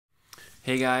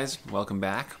Hey guys, welcome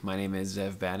back. My name is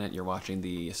Zev Bannett. You're watching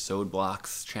the Sewed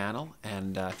Blocks channel,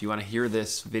 and if you want to hear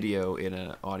this video in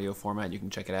an audio format, you can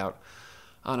check it out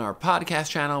on our podcast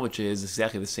channel, which is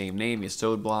exactly the same name,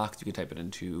 Sewed Blocks. You can type it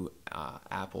into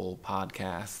Apple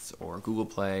Podcasts or Google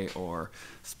Play or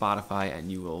Spotify,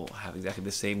 and you will have exactly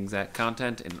the same exact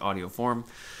content in audio form.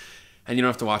 And you don't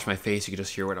have to watch my face, you can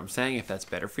just hear what I'm saying if that's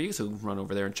better for you, so run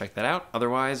over there and check that out.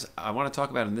 Otherwise, I want to talk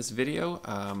about in this video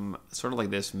sort of like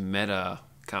this meta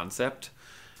concept.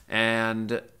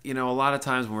 And, a lot of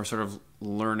times when we're sort of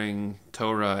learning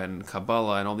Torah and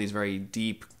Kabbalah and all these very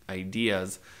deep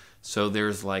ideas, so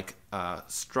there's like a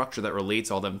structure that relates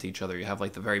all them to each other. You have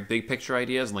like the very big picture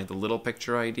ideas and like the little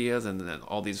picture ideas, and then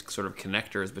all these sort of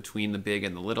connectors between the big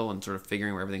and the little, and sort of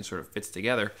figuring where everything sort of fits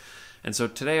together. And so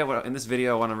today, in this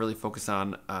video, I want to really focus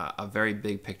on a very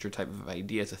big picture type of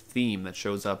idea. It's a theme that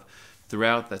shows up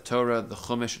throughout the Torah, the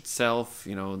Chumash itself,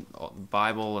 the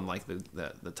Bible, and like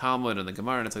the Talmud and the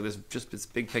Gemara, and it's like this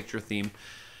big picture theme.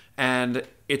 And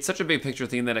it's such a big picture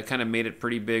theme that it kind of made it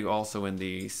pretty big also in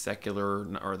the secular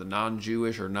or the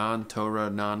non-Jewish or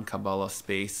non-Torah, non-Kabbalah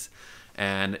space.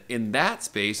 And in that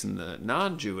space, in the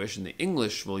non-Jewish, in the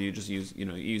English, well, you just use,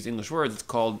 use English words. It's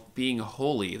called being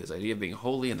holy. This idea of being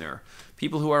holy, and there are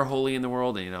people who are holy in the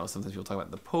world. And sometimes people talk about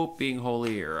the Pope being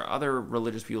holy or other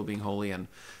religious people being holy. And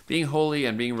being holy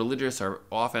and being religious are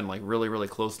often like really, really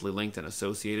closely linked and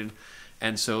associated.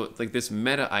 And so, like this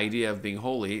meta idea of being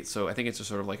holy. So I think it's just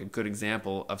sort of like a good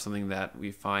example of something that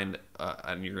we find,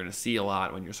 and you're going to see a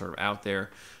lot when you're sort of out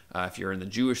there. If you're in the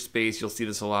Jewish space, you'll see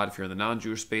this a lot. If you're in the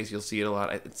non-Jewish space, you'll see it a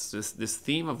lot. It's this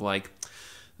theme of like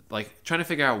trying to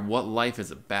figure out what life is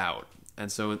about. And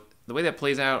so the way that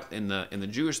plays out in the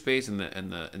Jewish space and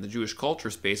in the Jewish culture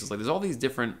space is like there's all these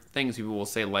different things people will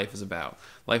say life is about.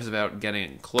 Life is about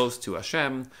getting close to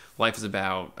Hashem. Life is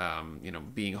about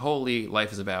being holy.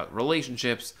 Life is about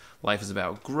relationships. Life is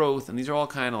about growth. And these are all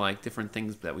kind of like different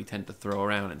things that we tend to throw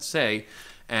around and say.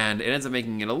 And it ends up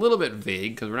making it a little bit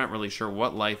vague because we're not really sure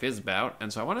what life is about.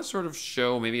 And so I want to sort of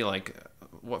show maybe like,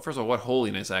 first of all, what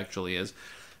holiness actually is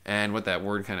and what that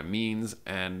word kind of means.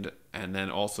 And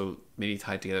then also maybe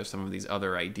tie together some of these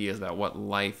other ideas about what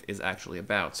life is actually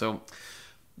about. So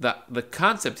the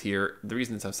concept here, the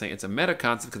reason I'm saying it's a meta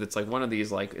concept because it's like one of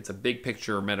these, like it's a big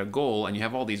picture meta goal, and you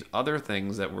have all these other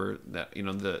things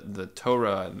the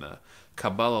Torah and the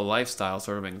Kabbalah lifestyle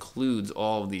sort of includes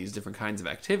all of these different kinds of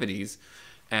activities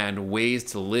and ways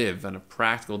to live on a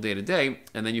practical day-to-day.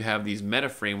 And then you have these meta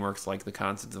frameworks like the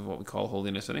concept of what we call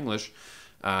holiness in English,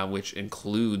 which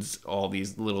includes all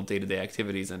these little day-to-day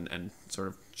activities and sort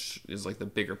of is like the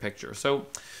bigger picture. So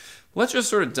let's just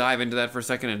sort of dive into that for a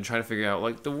second and try to figure out,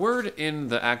 like the word in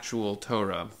the actual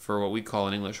Torah for what we call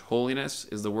in English holiness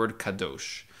is the word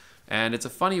Kadosh. And it's a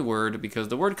funny word because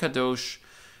the word Kadosh,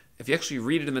 if you actually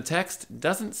read it in the text,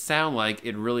 doesn't sound like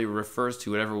it really refers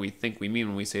to whatever we think we mean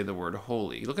when we say the word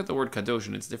holy. You look at the word Kadosh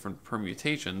and its different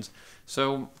permutations.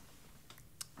 So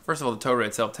first of all, the Torah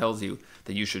itself tells you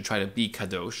that you should try to be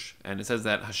Kadosh, and it says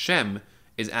that Hashem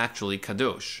is actually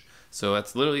Kadosh. So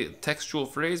that's literally a textual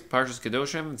phrase, Parshas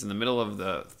Kedoshim. It's in the middle of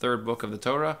the third book of the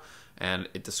Torah, and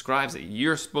it describes that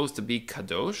you're supposed to be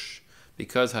Kadosh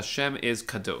because Hashem is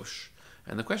Kadosh.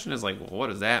 And the question is like, well, what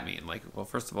does that mean? Like, well,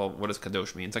 first of all, what does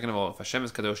Kadosh mean? Second of all, if Hashem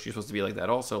is Kadosh, you're supposed to be like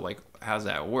that also. Like, how does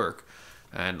that work?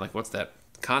 And like, what's that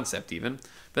concept even?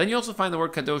 But then you also find the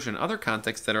word Kadosh in other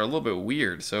contexts that are a little bit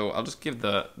weird. So I'll just give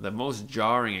the most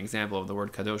jarring example of the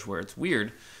word Kadosh where it's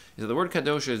weird. Is that the word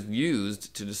Kadosh is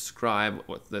used to describe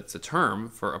that's a term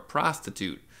for a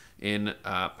prostitute in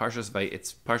Parshas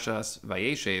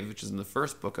Vayeshev, which is in the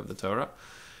first book of the Torah.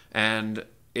 And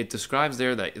it describes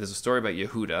there that there's a story about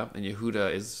Yehuda, and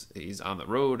Yehuda he's on the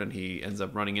road, and he ends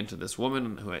up running into this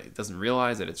woman who doesn't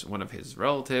realize that it's one of his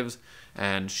relatives,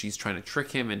 and she's trying to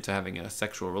trick him into having a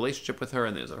sexual relationship with her,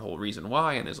 and there's a whole reason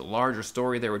why, and there's a larger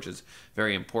story there, which is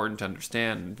very important to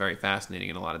understand and very fascinating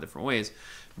in a lot of different ways.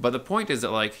 But the point is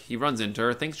that like he runs into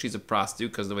her, thinks she's a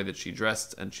prostitute because of the way that she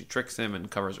dressed, and she tricks him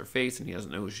and covers her face, and he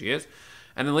doesn't know who she is.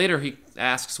 And then later he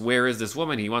asks, where is this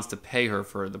woman? He wants to pay her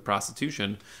for the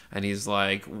prostitution. And he's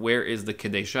like, where is the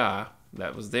Kedeshah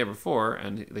that was there before?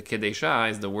 And the Kedeshah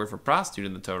is the word for prostitute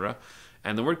in the Torah.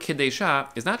 And the word Kedeshah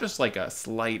is not just like a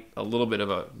little bit of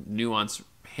a nuanced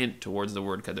hint towards the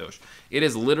word Kadosh. It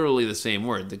is literally the same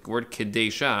word. The word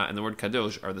Kedeshah and the word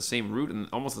Kadosh are the same root and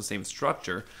almost the same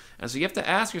structure. And so you have to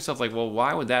ask yourself, like, well,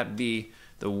 why would that be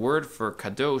the word for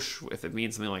Kadosh, if it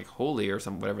means something like holy or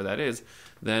whatever that is,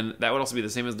 then that would also be the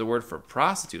same as the word for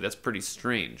prostitute. That's pretty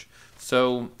strange.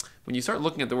 So when you start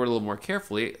looking at the word a little more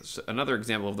carefully, another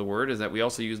example of the word is that we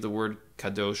also use the word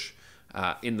Kadosh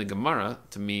in the Gemara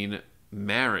to mean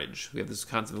marriage. We have this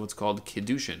concept of what's called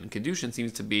Kiddushin. Kiddushin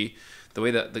seems to be the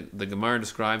way that the Gemara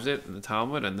describes it in the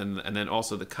Talmud, and then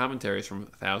also the commentaries from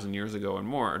 1,000 years ago and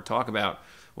more talk about,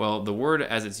 well, the word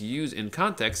as it's used in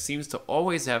context seems to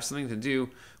always have something to do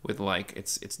with like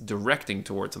it's directing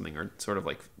towards something, or sort of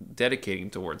like dedicating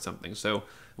towards something. So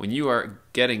when you are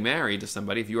getting married to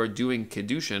somebody, if you are doing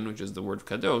Kiddushin, which is the word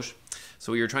Kadosh,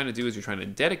 so what you're trying to do is you're trying to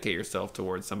dedicate yourself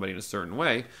towards somebody in a certain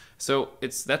way. So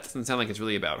that doesn't sound like it's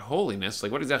really about holiness.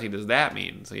 Like, what exactly does that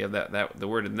mean? So you have that the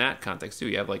word in that context too.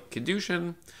 You have like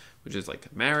Kiddushin, which is like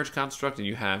a marriage construct, and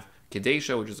you have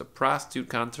Kedesha, which is a prostitute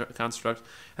construct,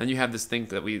 and you have this thing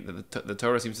that the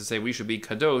Torah seems to say we should be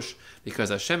Kadosh because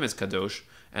Hashem is Kadosh,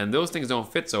 and those things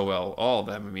don't fit so well, all of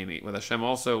them. I mean, with Hashem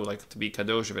also, like to be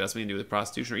Kadosh, if it has something to do with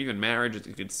prostitution or even marriage,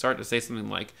 you could start to say something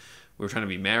like we're trying to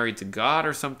be married to God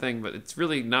or something, but it's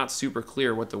really not super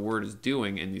clear what the word is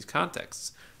doing in these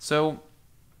contexts. So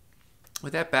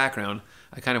with that background,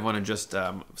 I kind of want to just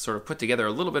sort of put together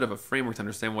a little bit of a framework to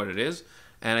understand what it is.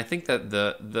 And I think that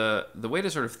the way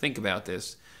to sort of think about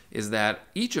this is that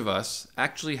each of us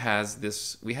actually has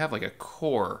this, we have like a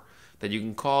core that you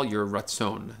can call your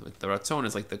ratzon. The ratzon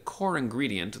is like the core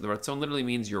ingredient. The ratzon literally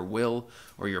means your will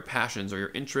or your passions or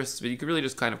your interests, but you could really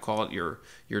just kind of call it your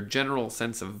general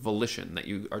sense of volition, that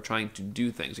you are trying to do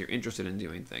things, you're interested in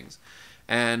doing things.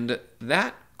 And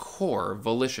that core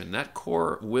volition, that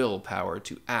core willpower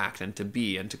to act and to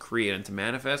be and to create and to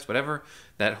manifest, whatever,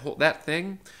 that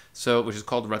thing, so which is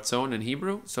called ratzon in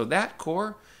Hebrew, so that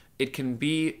core, it can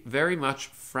be very much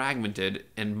fragmented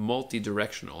and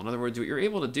multi-directional. In other words, what you're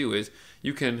able to do is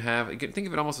you can think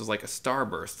of it almost as like a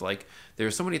starburst. Like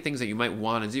there's so many things that you might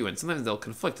want to do, and sometimes they'll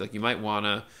conflict. Like you might want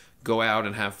to go out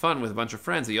and have fun with a bunch of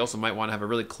friends, but you also might want to have a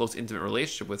really close, intimate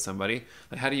relationship with somebody.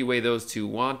 Like, how do you weigh those two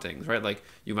wantings, right? Like,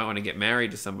 you might want to get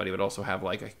married to somebody, but also have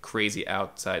like a crazy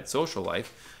outside social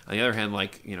life. On the other hand,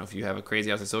 like, you know, if you have a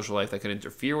crazy outside social life that could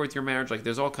interfere with your marriage, like,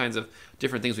 there's all kinds of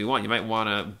different things we want. You might want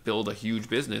to build a huge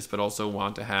business, but also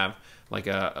want to have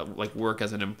like work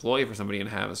as an employee for somebody and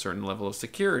have a certain level of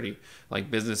security. Like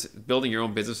building your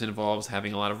own business involves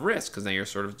having a lot of risk because now you're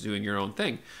sort of doing your own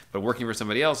thing. But working for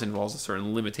somebody else involves a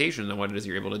certain limitation on what it is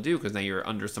you're able to do because now you're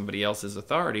under somebody else's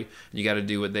authority and you got to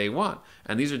do what they want.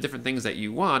 And these are different things that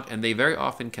you want, and they very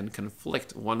often can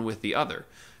conflict one with the other.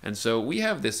 And so we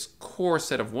have this core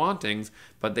set of wantings,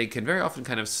 but they can very often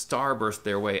kind of starburst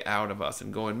their way out of us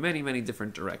and go in many, many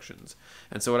different directions.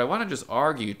 And so what I want to just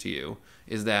argue to you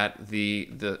is that the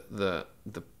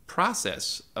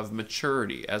process of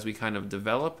maturity as we kind of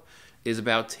develop is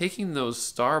about taking those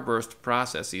starburst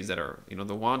processes that are, you know,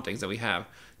 the wantings that we have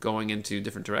going into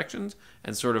different directions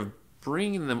and sort of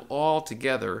bringing them all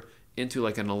together into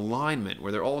like an alignment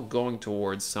where they're all going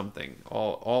towards something,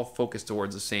 all focused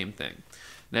towards the same thing.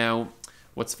 Now,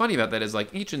 what's funny about that is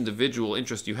like each individual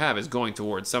interest you have is going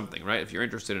towards something, right? If you're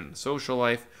interested in a social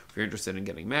life, if you're interested in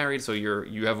getting married, so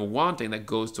you have a wanting that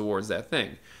goes towards that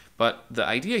thing. But the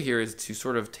idea here is to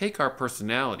sort of take our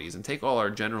personalities and take all our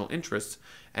general interests,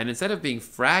 and instead of being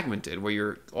fragmented where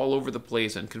you're all over the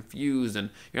place and confused and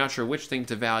you're not sure which thing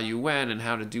to value when and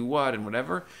how to do what and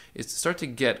whatever, is to start to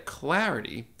get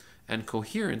clarity and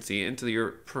coherency into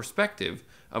your perspective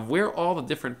of where all the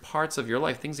different parts of your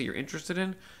life, things that you're interested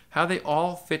in, how they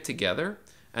all fit together,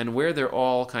 and where they're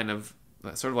all kind of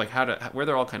sort of like where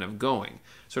they're all kind of going.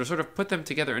 So to sort of put them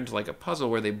together into like a puzzle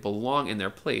where they belong in their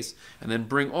place, and then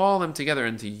bring all of them together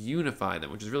and to unify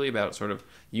them, which is really about sort of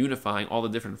unifying all the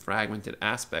different fragmented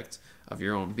aspects of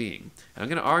your own being. And I'm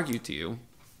going to argue to you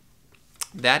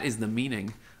that is the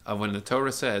meaning of when the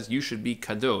Torah says you should be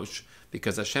Kadosh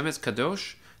because Hashem is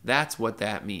Kadosh. That's what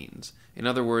that means. In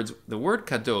other words, the word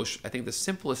Kadosh, I think the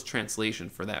simplest translation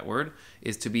for that word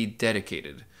is to be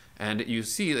dedicated. And you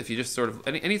see, if you just sort of,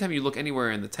 anytime you look anywhere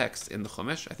in the text in the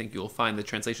Chumash, I think you'll find the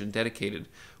translation dedicated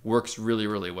works really,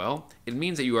 really well. It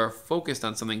means that you are focused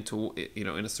on something to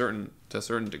a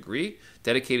certain degree,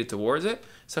 dedicated towards it,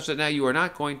 such that now you are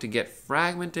not going to get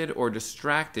fragmented or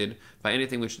distracted by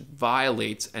anything which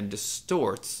violates and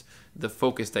distorts the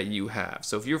focus that you have.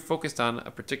 So if you're focused on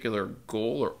a particular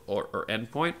goal or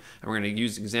endpoint, and we're going to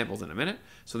use examples in a minute,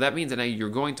 so that means that now you're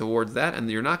going towards that,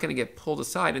 and you're not going to get pulled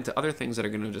aside into other things that are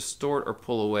going to distort or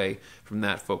pull away from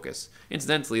that focus.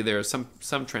 Incidentally, there are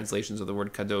some translations of the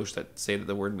word kadosh that say that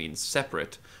the word means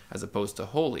separate as opposed to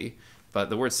holy. But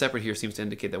the word separate here seems to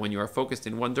indicate that when you are focused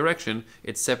in one direction,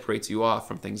 it separates you off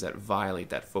from things that violate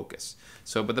that focus.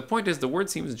 So, but the point is, the word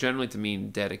seems generally to mean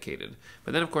dedicated.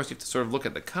 But then, of course, you have to sort of look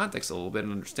at the context a little bit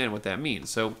and understand what that means.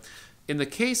 So, In the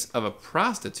case of a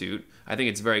prostitute, I think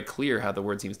it's very clear how the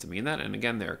word seems to mean that. And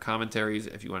again, there are commentaries.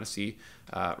 If you want to see,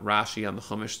 Rashi on the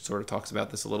Chumash sort of talks about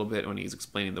this a little bit when he's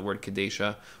explaining the word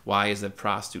Kadesha. Why is a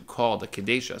prostitute called a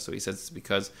Kadesha? So he says it's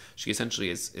because she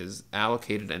essentially is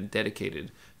allocated and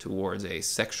dedicated towards a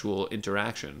sexual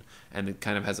interaction. And it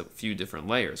kind of has a few different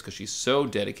layers because she's so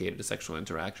dedicated to sexual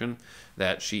interaction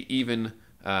that she even...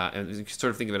 and you sort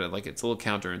of think of it like it's a little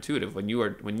counterintuitive.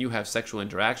 When you have sexual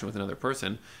interaction with another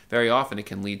person, very often it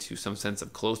can lead to some sense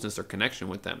of closeness or connection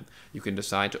with them. You can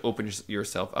decide to open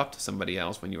yourself up to somebody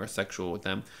else when you are sexual with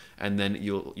them, and then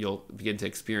you'll begin to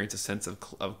experience a sense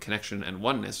of connection and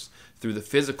oneness through the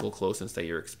physical closeness that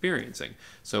you're experiencing.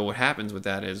 So what happens with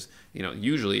that is,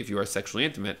 usually if you are sexually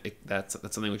intimate, that's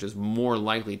something which is more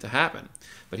likely to happen.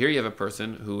 But here you have a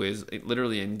person who is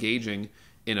literally engaging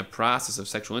in a process of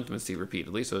sexual intimacy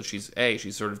repeatedly. So she's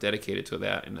sort of dedicated to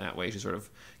that in that way. She's sort of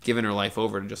given her life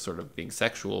over to just sort of being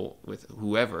sexual with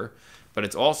whoever. But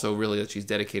it's also really that she's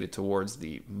dedicated towards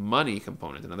the money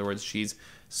component. In other words, she's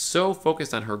so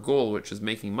focused on her goal, which is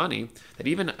making money, that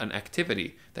even an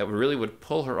activity that really would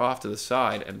pull her off to the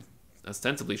side and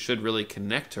ostensibly should really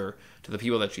connect her to the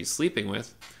people that she's sleeping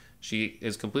with, she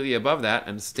is completely above that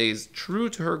and stays true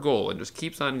to her goal and just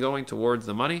keeps on going towards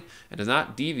the money and does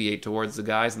not deviate towards the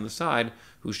guys on the side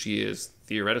who she is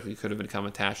theoretically could have become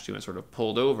attached to and sort of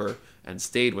pulled over and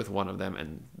stayed with one of them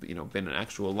and been an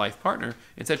actual life partner.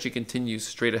 Instead, she continues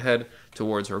straight ahead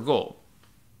towards her goal.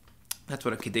 That's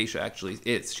what a Kadesha actually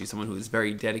is. She's someone who is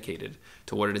very dedicated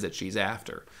to what it is that she's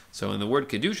after. So in the word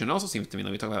Kedushin also seems to mean,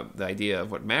 like we talk about the idea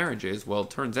of what marriage is, well, it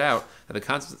turns out that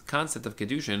the concept of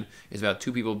Kedushin is about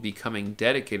two people becoming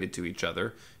dedicated to each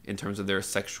other in terms of their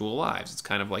sexual lives. It's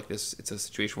kind of like this, it's a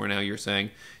situation where now you're saying,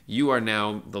 you are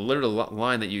now, the literal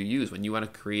line that you use when you want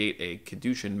to create a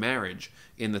Kedushin marriage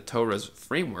in the Torah's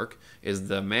framework is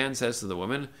the man says to the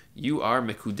woman, you are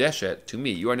mekudeshet to me.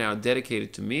 You are now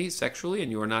dedicated to me sexually,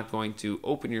 and you are not going to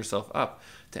open yourself up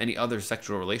to any other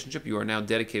sexual relationship. You are now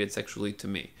dedicated sexually to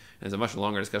me. And there's a much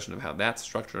longer discussion of how that's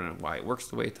structured and why it works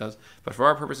the way it does. But for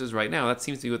our purposes right now, that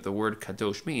seems to be what the word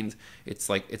Kadosh means. It's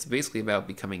basically about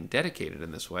becoming dedicated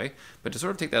in this way. But to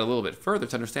sort of take that a little bit further,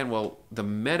 to understand, well, the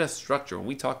meta structure, when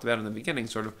we talked about in the beginning,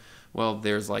 sort of, well,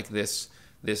 there's like this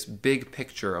big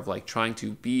picture of like trying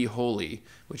to be holy,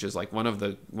 which is like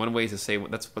one way to say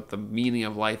that's what the meaning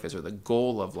of life is, or the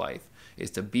goal of life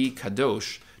is to be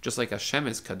kadosh, just like Hashem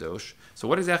is kadosh. So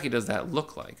what exactly does that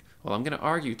look like? Well, I'm going to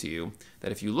argue to you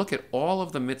that if you look at all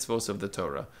of the mitzvos of the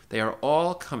Torah, they are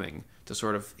all coming to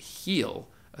sort of heal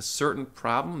a certain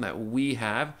problem that we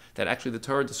have, that actually the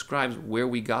Torah describes where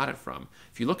we got it from.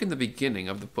 If you look in the beginning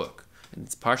of the book, in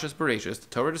Parshas Bereshis, the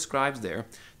Torah describes there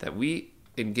that we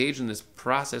engaged in this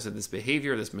process of this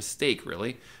behavior, this mistake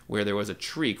really, where there was a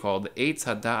tree called the Eitz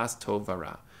Hadas Tov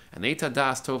Vara. And the Eitz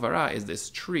Hadas Tov Vara is this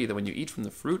tree that when you eat from the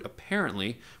fruit,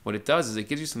 apparently what it does is it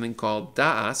gives you something called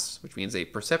Da'as, which means a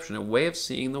perception, a way of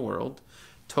seeing the world.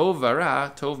 Tov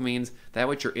Vara, Tov means that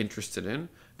which you're interested in,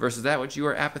 versus that which you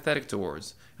are apathetic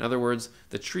towards. In other words,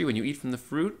 the tree, when you eat from the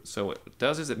fruit, so what it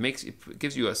does is it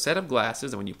gives you a set of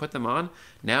glasses, and when you put them on,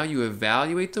 now you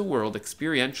evaluate the world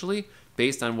experientially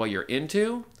based on what you're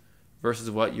into versus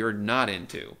what you're not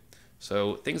into.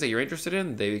 So things that you're interested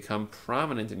in, they become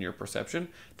prominent in your perception.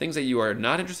 Things that you are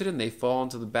not interested in, they fall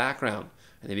into the background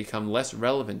and they become less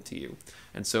relevant to you.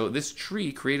 And so this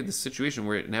tree created this situation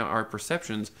where now our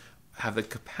perceptions have the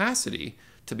capacity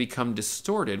to become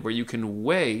distorted, where you can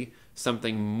weigh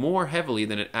something more heavily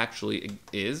than it actually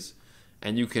is,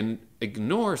 and you can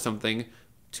ignore something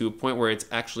to a point where it's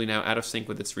actually now out of sync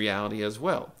with its reality as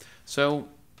well. So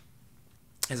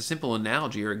as a simple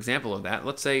analogy or example of that,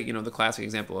 let's say, the classic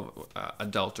example of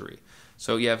adultery.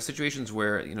 So you have situations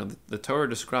where, the Torah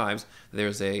describes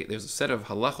there's a set of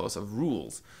halachos, of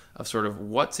rules, of sort of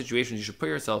what situations you should put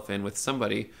yourself in with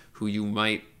somebody who you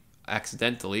might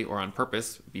accidentally or on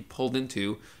purpose be pulled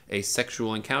into a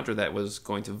sexual encounter that was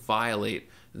going to violate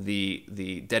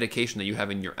the dedication that you have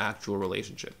in your actual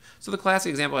relationship. So the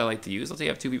classic example I like to use, let's say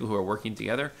you have two people who are working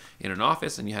together in an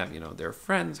office, and you have, they're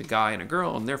friends, a guy and a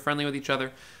girl, and they're friendly with each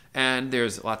other, and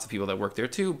there's lots of people that work there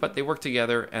too, but they work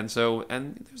together, and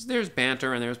there's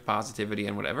banter and there's positivity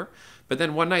and whatever. But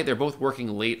then one night they're both working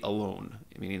late alone,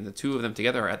 meaning the two of them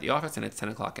together are at the office and it's 10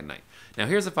 o'clock at night. Now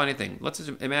here's the funny thing, let's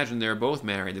just imagine they're both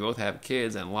married, they both have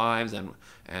kids and lives and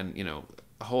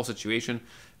a whole situation.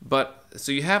 But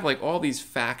so you have like all these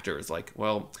factors, like,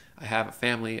 well, I have a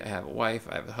family, I have a wife,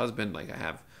 I have a husband, like I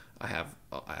have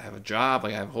a job,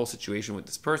 like I have a whole situation with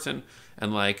this person,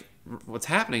 and like what's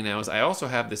happening now is I also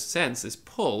have this sense, this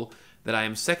pull that I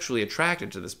am sexually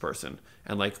attracted to this person,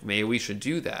 and like maybe we should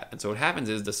do that. And so what happens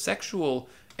is the sexual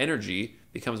energy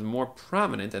becomes more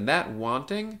prominent, and that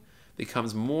wanting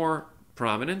becomes more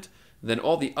prominent than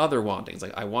all the other wantings.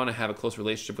 Like, I want to have a close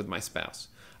relationship with my spouse.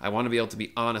 I want to be able to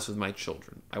be honest with my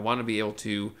children. I want to be able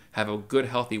to have a good,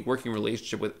 healthy working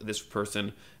relationship with this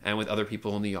person and with other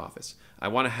people in the office. I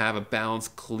want to have a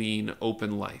balanced, clean,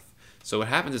 open life. So what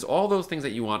happens is all those things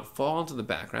that you want fall into the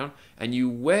background, and you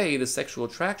weigh the sexual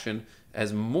attraction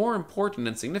as more important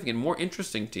and significant, more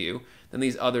interesting to you than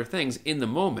these other things in the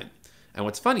moment. And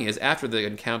what's funny is after the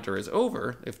encounter is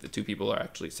over, if the two people are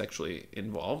actually sexually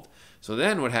involved, so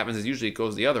then what happens is usually it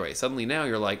goes the other way. Suddenly now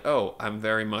you're like, oh,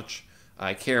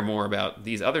 I care more about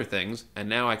these other things, and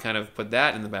now I kind of put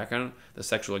that in the background. The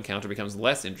sexual encounter becomes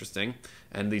less interesting,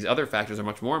 and these other factors are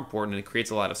much more important, and it creates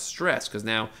a lot of stress because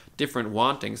now different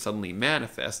wantings suddenly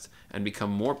manifest and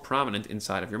become more prominent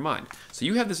inside of your mind. So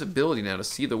you have this ability now to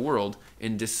see the world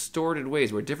in distorted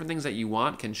ways where different things that you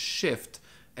want can shift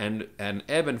and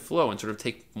ebb and flow and sort of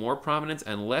take more prominence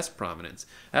and less prominence.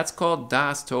 That's called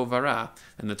das tovara,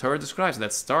 and the Torah describes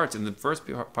that starts in the first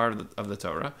part of the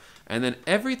Torah, and then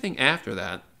everything after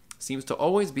that seems to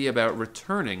always be about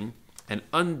returning and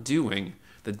undoing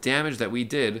the damage that we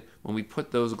did when we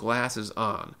put those glasses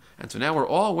on. And so now we're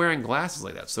all wearing glasses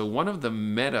like that. So one of the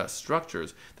meta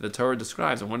structures that the Torah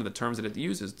describes, and one of the terms that it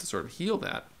uses to sort of heal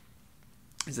that,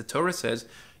 is the Torah says,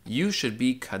 you should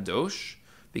be Kadosh,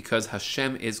 because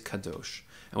Hashem is Kadosh.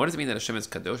 And what does it mean that Hashem is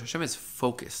Kadosh? Hashem is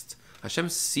focused. Hashem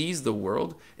sees the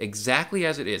world exactly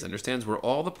as it is, understands where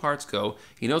all the parts go.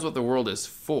 He knows what the world is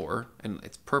for and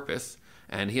its purpose,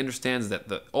 and he understands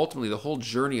that ultimately the whole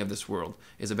journey of this world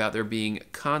is about there being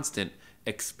constant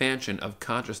expansion of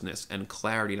consciousness and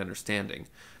clarity and understanding.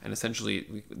 And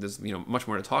essentially, there's much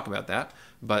more to talk about that,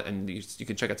 and you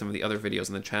can check out some of the other videos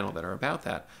on the channel that are about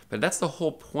that. But that's the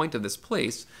whole point of this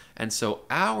place. And so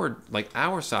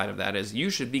our side of that is you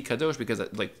should be Kadosh, because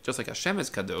just like Hashem is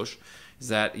Kadosh, is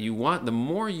that you want, the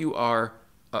more you are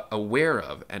aware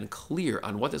of and clear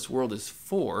on what this world is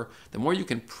for, the more you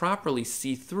can properly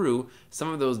see through some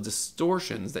of those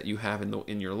distortions that you have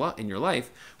in your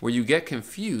life, where you get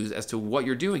confused as to what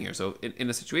you're doing here. So in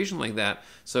a situation like that,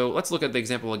 so let's look at the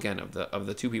example again of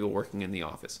the two people working in the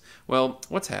office. Well,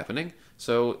 what's happening?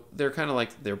 So they're kind of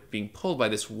like they're being pulled by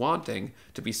this wanting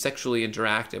to be sexually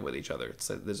interactive with each other.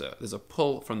 There's a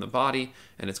pull from the body,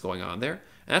 and it's going on there.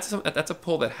 And that's a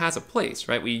pull that has a place,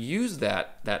 right? We use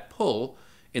that pull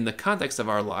in the context of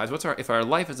our lives. If our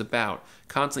life is about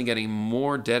constantly getting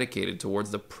more dedicated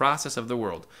towards the process of the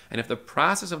world, and if the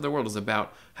process of the world is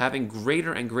about having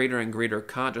greater and greater and greater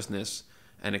consciousness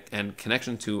and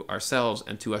connection to ourselves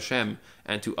and to Hashem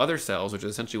and to other selves, which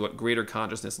is essentially what greater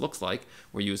consciousness looks like,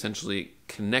 where you essentially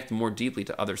connect more deeply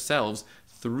to other selves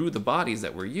through the bodies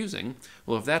that we're using.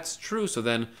 Well, if that's true, so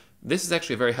then this is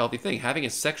actually a very healthy thing. Having a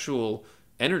sexual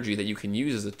energy that you can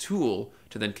use as a tool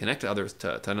to then connect to others,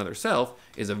 to another self,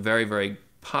 is a very, very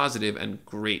positive and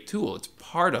great tool. It's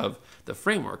part of the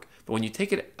framework. But when you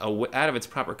take it out of its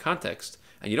proper context,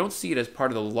 and you don't see it as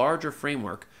part of the larger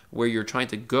framework where you're trying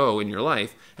to go in your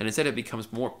life, and instead it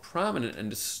becomes more prominent and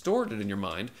distorted in your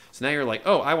mind. So now you're like,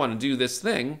 oh, I want to do this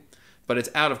thing, but it's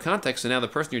out of context. So now the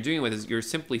person you're doing it with is, you're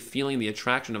simply feeling the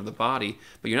attraction of the body,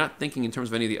 but you're not thinking in terms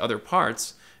of any of the other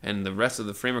parts and the rest of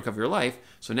the framework of your life.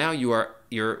 So now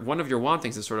one of your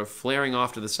wantings is sort of flaring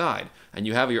off to the side, and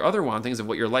you have your other wantings of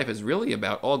what your life is really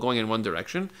about all going in one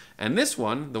direction, and this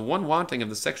one, the one wanting of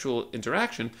the sexual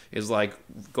interaction, is like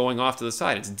going off to the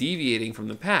side. It's deviating from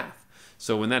the path.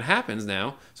 So when that happens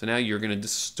now, you're going to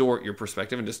distort your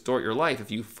perspective and distort your life if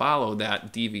you follow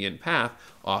that deviant path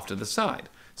off to the side.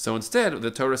 So instead,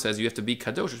 the Torah says you have to be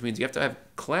Kadosh, which means you have to have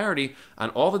clarity on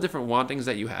all the different wantings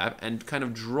that you have and kind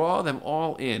of draw them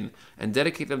all in and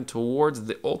dedicate them towards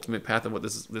the ultimate path of what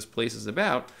this place is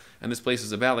about. And this place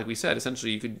is about, like we said,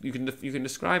 essentially you can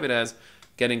describe it as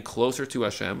getting closer to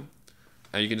Hashem.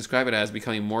 You can describe it as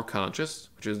becoming more conscious,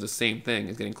 which is the same thing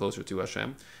as getting closer to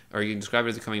Hashem. Or you can describe it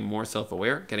as becoming more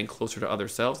self-aware, getting closer to other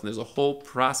selves. And there's a whole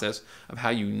process of how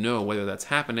you know whether that's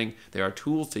happening. There are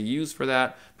tools to use for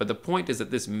that. But the point is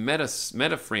that this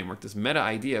meta framework, this meta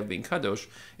idea of being Kadosh,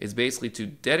 is basically to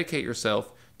dedicate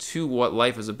yourself to what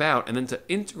life is about, and then to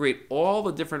integrate all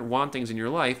the different wantings in your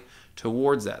life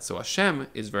towards that. So Hashem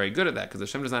is very good at that, because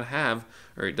Hashem does not have,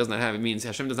 it means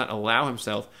Hashem does not allow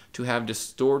himself to have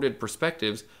distorted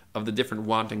perspectives of the different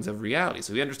wantings of reality.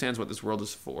 So he understands what this world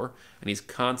is for, and he's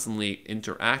constantly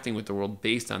interacting with the world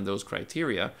based on those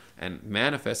criteria and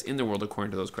manifests in the world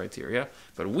according to those criteria.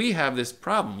 But we have this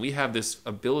problem. We have this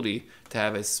ability to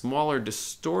have a smaller,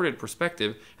 distorted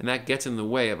perspective, and that gets in the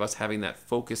way of us having that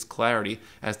focused clarity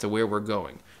as to where we're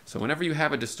going. So whenever you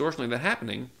have a distortion like that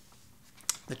happening,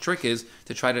 The trick is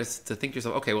to try to think to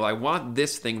yourself, okay, well, I want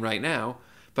this thing right now,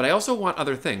 but I also want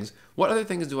other things. What other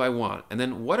things do I want? And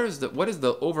then what is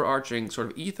the overarching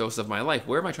sort of ethos of my life?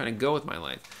 Where am I trying to go with my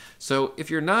life? So if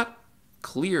you're not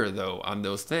clear, though, on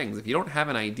those things, if you don't have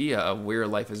an idea of where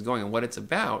life is going and what it's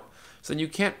about, so then you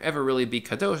can't ever really be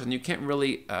Kadosh, and you can't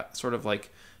really sort of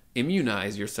like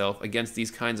immunize yourself against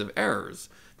these kinds of errors,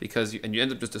 because you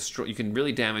end up just you can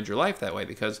really damage your life that way,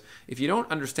 because if you don't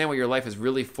understand what your life is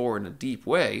really for in a deep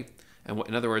way, and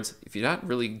in other words, if you're not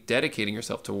really dedicating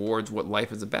yourself towards what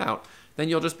life is about, then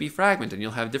you'll just be fragmented, and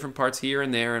you'll have different parts here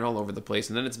and there and all over the place,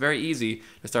 and then it's very easy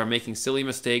to start making silly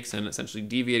mistakes and essentially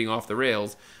deviating off the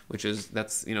rails, which is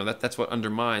that's what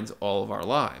undermines all of our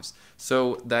lives.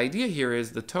 So the idea here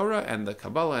is the Torah and the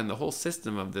Kabbalah and the whole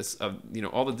system of this,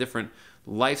 all the different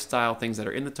lifestyle things that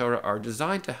are in the Torah are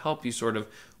designed to help you sort of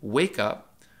wake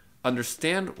up,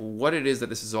 understand what it is that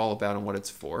this is all about and what it's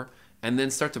for, and then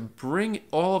start to bring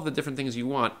all of the different things you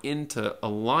want into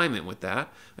alignment with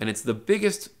that. And it's the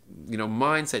biggest,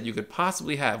 mindset you could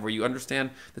possibly have, where you understand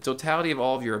the totality of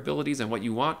all of your abilities and what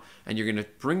you want, and you're going to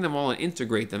bring them all and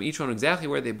integrate them, each one exactly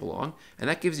where they belong, and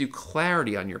that gives you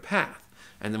clarity on your path.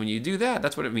 And then when you do that,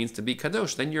 that's what it means to be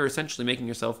Kadosh. Then you're essentially making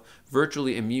yourself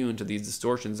virtually immune to these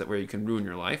distortions where you can ruin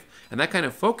your life. And that kind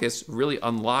of focus really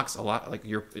unlocks a lot, like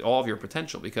all of your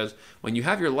potential. Because when you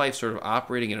have your life sort of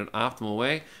operating in an optimal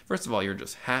way, first of all, you're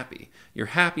just happy. You're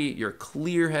happy, you're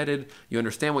clear-headed, you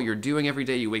understand what you're doing every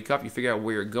day. You wake up, you figure out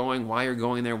where you're going, why you're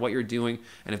going there, what you're doing.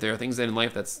 And if there are things in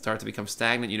life that start to become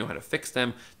stagnant, you know how to fix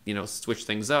them, switch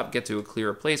things up, get to a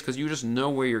clearer place, because you just know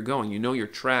where you're going. You know your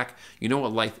track, you know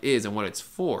what life is and what it's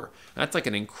for. That's like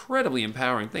an incredibly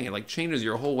empowering thing. It like changes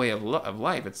your whole way of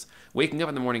life. It's waking up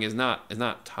in the morning is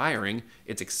not tiring.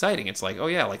 It's exciting. It's like, oh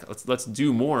yeah, like let's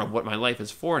do more of what my life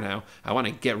is for now. I want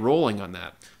to get rolling on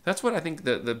that. That's what I think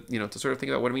to sort of think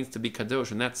about what it means to be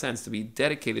Kadosh in that sense, to be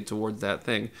dedicated towards that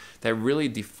thing, that really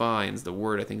defines the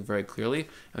word, I think, very clearly.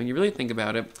 And when you really think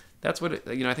about it, that's what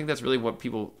I think that's really what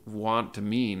people want to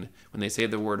mean when they say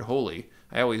the word holy.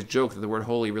 I always joke that the word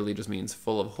holy really just means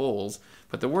full of holes.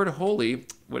 But the word holy,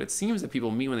 what it seems that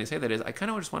people mean when they say that is, I kind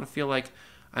of just want to feel like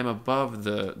I'm above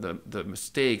the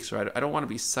mistakes, or I don't want to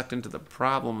be sucked into the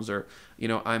problems, or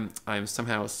I'm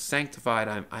somehow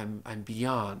sanctified. I'm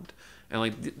beyond, and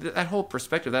like that whole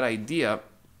perspective, that idea,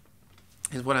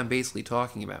 is what I'm basically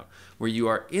talking about, where you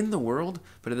are in the world,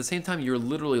 but at the same time you're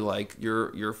literally like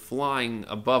you're flying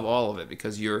above all of it,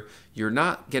 because you're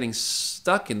not getting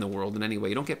stuck in the world in any way.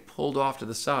 You don't get pulled off to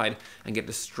the side and get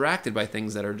distracted by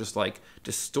things that are just like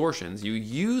distortions. You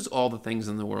use all the things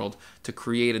in the world to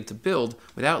create and to build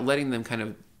without letting them kind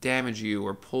of damage you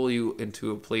or pull you into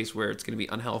a place where it's going to be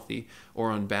unhealthy or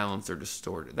unbalanced or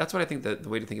distorted. That's what I think that the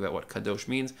way to think about what Kadosh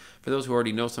means. For those who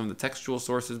already know some of the textual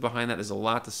sources behind that, there's a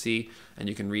lot to see, and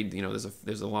you can read,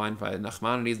 there's a line by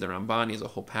Nachmanides, the Ramban, he has a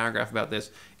whole paragraph about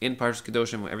this in Parshas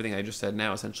Kedoshim. Everything I just said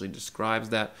now essentially describes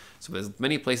that. So there's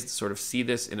many places to sort of see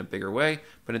this in a bigger way,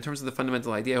 but in terms of the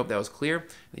fundamental idea, I hope that was clear,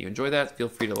 and you enjoy that. Feel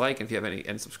free to like, and if you have any,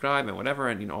 and subscribe, and whatever,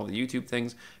 and all the YouTube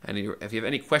things. And if you have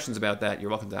any questions about that, you're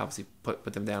welcome to obviously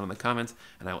put them down in the comments,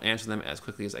 and I will answer them as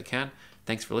quickly as I can.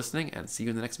 Thanks for listening, and see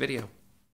you in the next video.